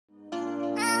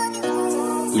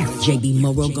JB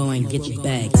Moro, go and get your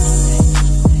bag.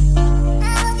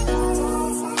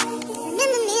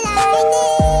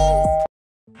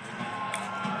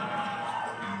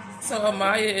 So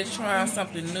Amaya is trying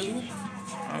something new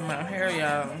on my hair,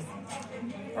 y'all.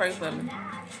 Pray for me.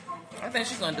 I think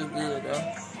she's gonna do good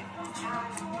though.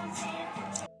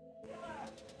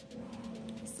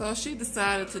 So she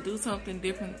decided to do something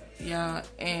different, y'all,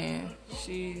 and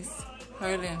she's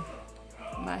hurting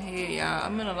my head, y'all.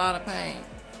 I'm in a lot of pain.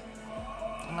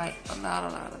 Like a lot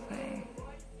of pain.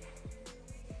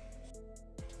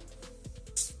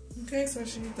 Okay, so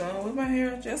she's done with my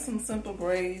hair. Just some simple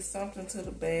braids, something to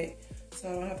the back, so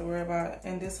I don't have to worry about it.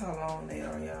 And this how long they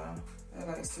are, y'all. They're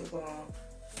like super long.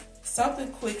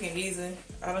 Something quick and easy.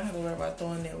 I don't have to worry about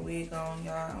throwing that wig on,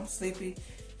 y'all. I'm sleepy.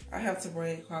 I have to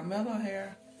braid Carmelo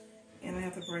hair, and I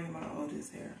have to braid my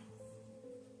oldest hair.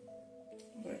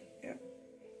 But yeah,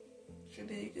 she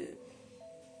did good.